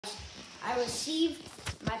I received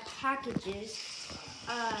my packages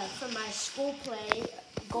from my school play,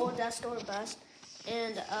 Gold Dust or Bust,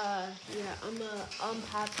 and yeah, I'm gonna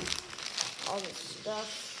unpack all this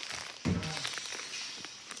stuff.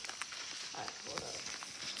 Alright, hold up.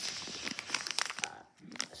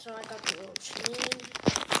 So I got the little chain.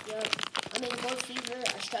 Yep, I'm in Gold Fever.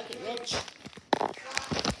 I struck it rich.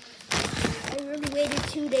 I really waited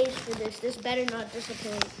 2 days for this. This better not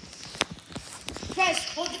disappoint. Guys,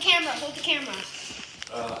 hold the camera. Hold the camera.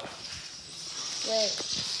 Wait.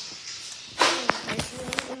 Are you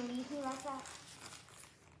really gonna leave me like that?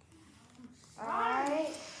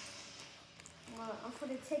 Alright. Well, I'm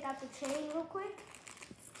gonna take out the chain real quick.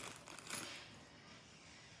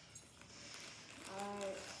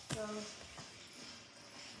 Alright, so.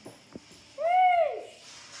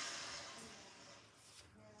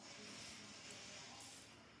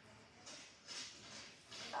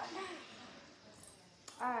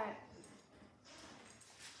 Alright.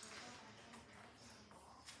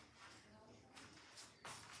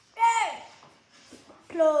 Hey!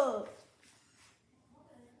 Plug.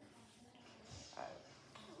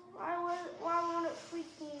 Why won't it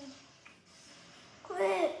freaking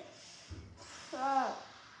quit?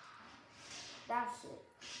 That's it.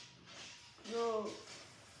 No.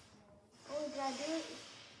 Oh, did I do it?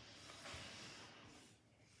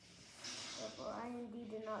 Well, I indeed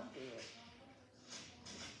did not do it.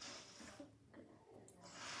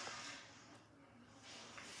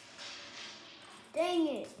 Dang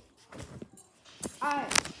it.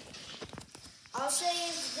 Alright. I'll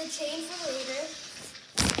save the chain for later.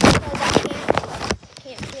 Because I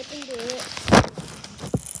can't flip and do it.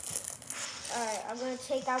 Alright, I'm going to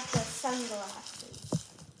take out the sunglasses.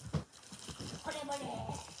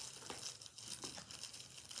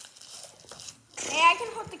 Hey, I can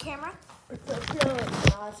hold the camera.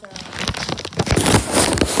 Awesome.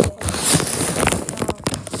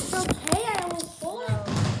 It's okay, I will hold it.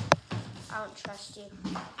 I don't trust you.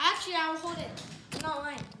 Actually, I will hold it. No,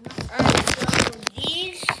 lying. Alright, so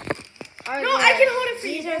these are I can hold it for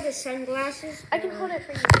you. These are the sunglasses. I can hold it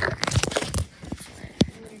for you.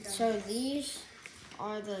 So these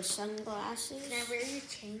are the sunglasses. Can I wear your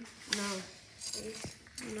chain? No. Please?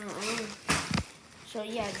 No. So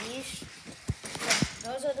yeah,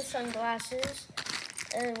 those are the sunglasses.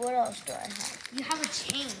 And what else do I have? You have a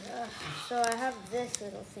chain. So I have this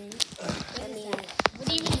little thing. What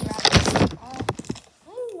do you mean? I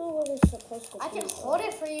don't know what it's supposed to be. I can hold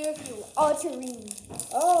it for you if you want. Oh, it's a ring.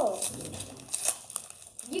 Oh.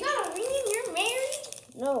 You got a ring? You're married?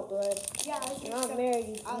 No, bud. Yeah, I was You're not married,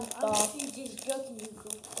 you I'm goofball. just joking, you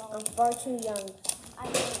goofball. I'm far too young. I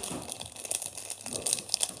know.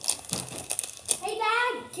 Hey,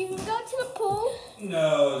 Dad, can we go to the pool?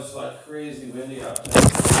 No, it's like crazy windy out there.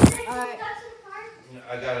 Alright.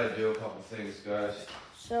 I gotta do a couple things, guys.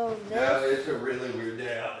 So Yeah, this, it's a really weird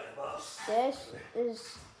day out there, boss. this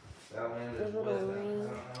is That wind the is little with it. ring.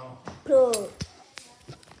 I don't know. plug.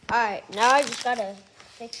 Alright, now I just gotta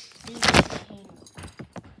fix these chains.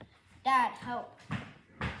 Dad, help.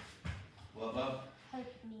 What, love? Help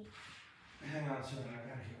me. Hang on a second, I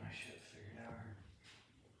gotta get my shit figured out.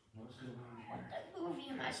 What's going on here? What movie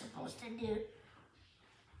am I supposed to do?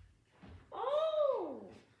 Oh!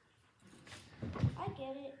 I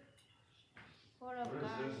get it. What up, What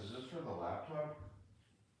guys? is this? Is this for the laptop?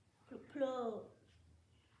 Plug.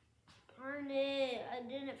 Turn it. I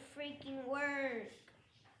didn't freaking work.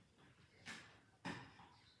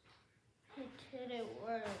 It didn't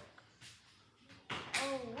work.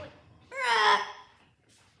 Oh, what?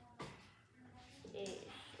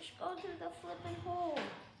 Just go through the flipping hole.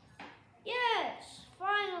 Yes,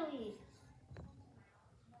 finally.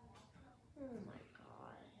 Oh my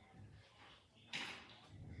god.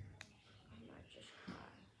 I might just cry.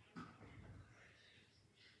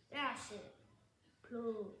 That's it.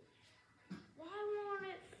 Plug. Why won't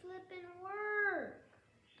it flipping work?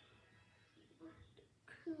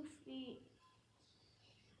 Goofy.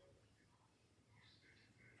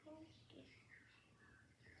 Okay.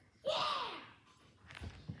 Yeah!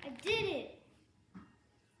 I did it.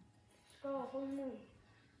 Let's go, whole move.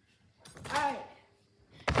 Alright.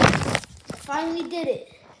 Finally did it.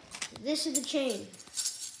 This is the chain.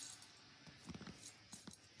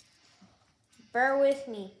 Bear with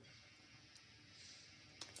me.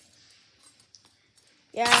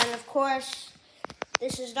 Yeah, and of course,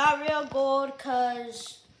 this is not real gold,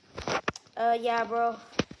 cause, yeah, bro.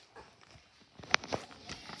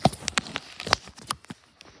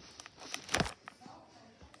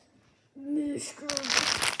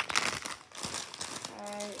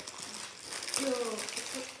 Alright.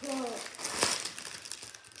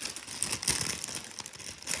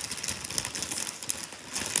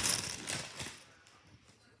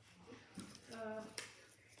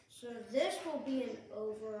 be an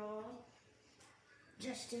overall,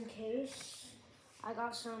 just in case. I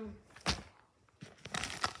got some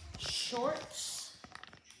shorts.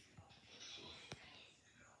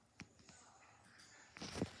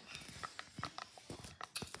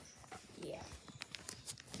 Yeah.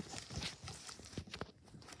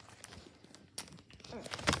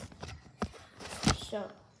 So,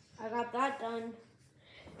 I got that done.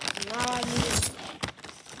 Now I need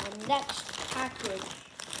my next package.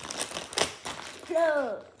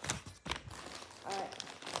 Plug. Alright.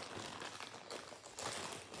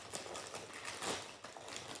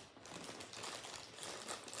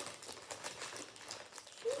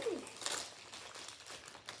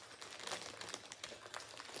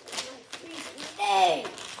 Hey!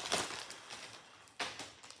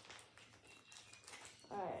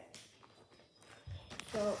 Alright.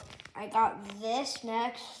 So I got this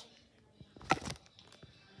next.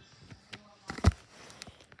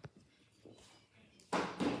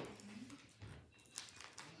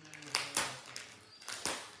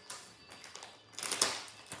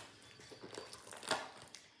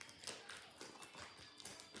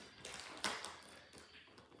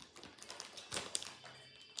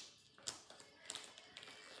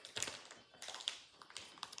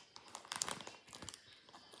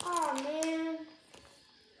 Oh man.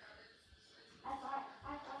 I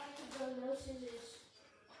thought I could go no scissors.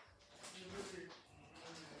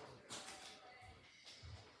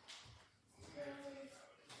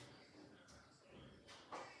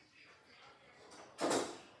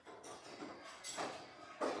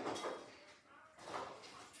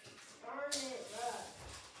 Darn it, bruh.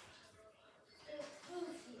 It's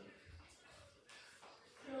goofy.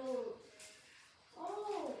 No.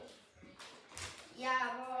 Oh. Yeah,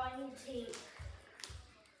 well, I need tape.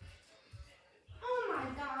 Oh my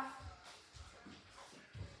god.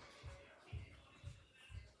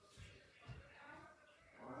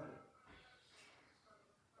 What?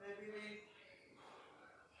 Hey, baby.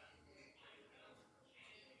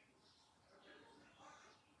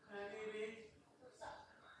 Hey, baby.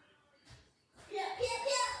 Yeah, yeah,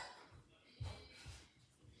 yeah.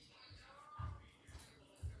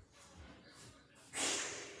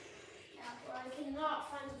 Yeah, well, I cannot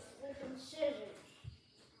find the flipping scissors.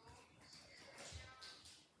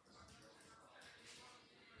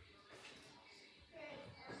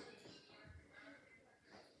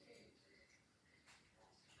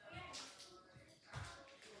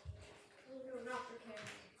 No, not the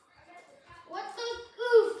camera. What the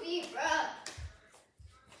goofy, bruh?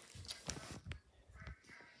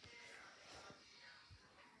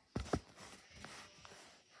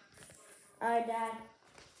 Alright, Dad.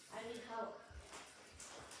 I need help.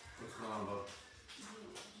 What's going on, bub?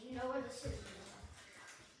 Do you know where the scissors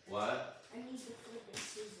are? What? I need the flipping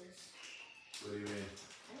scissors. What do you mean?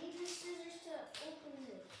 I need the scissors to open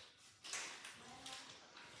this.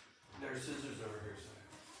 There's scissors over here, son.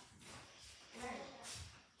 Where?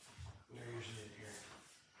 They're usually in here.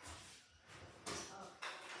 Oh.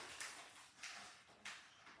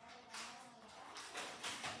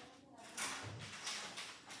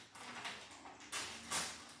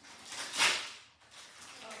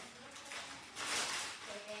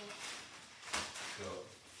 Okay. Go.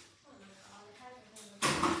 Oh my god, it hasn't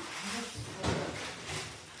been.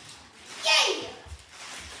 Yay!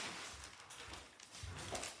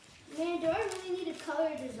 Man, do I really need a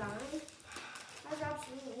color design? There's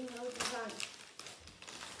absolutely no design.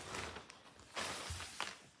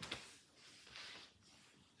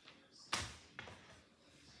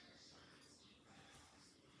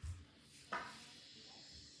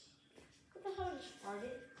 What the hell just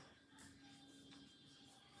farted?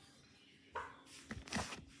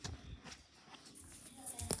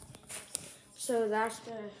 So that's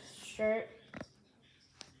the shirt.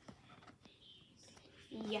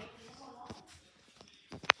 Yeah.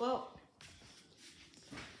 Well.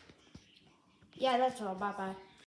 Yeah, that's all. Bye-bye.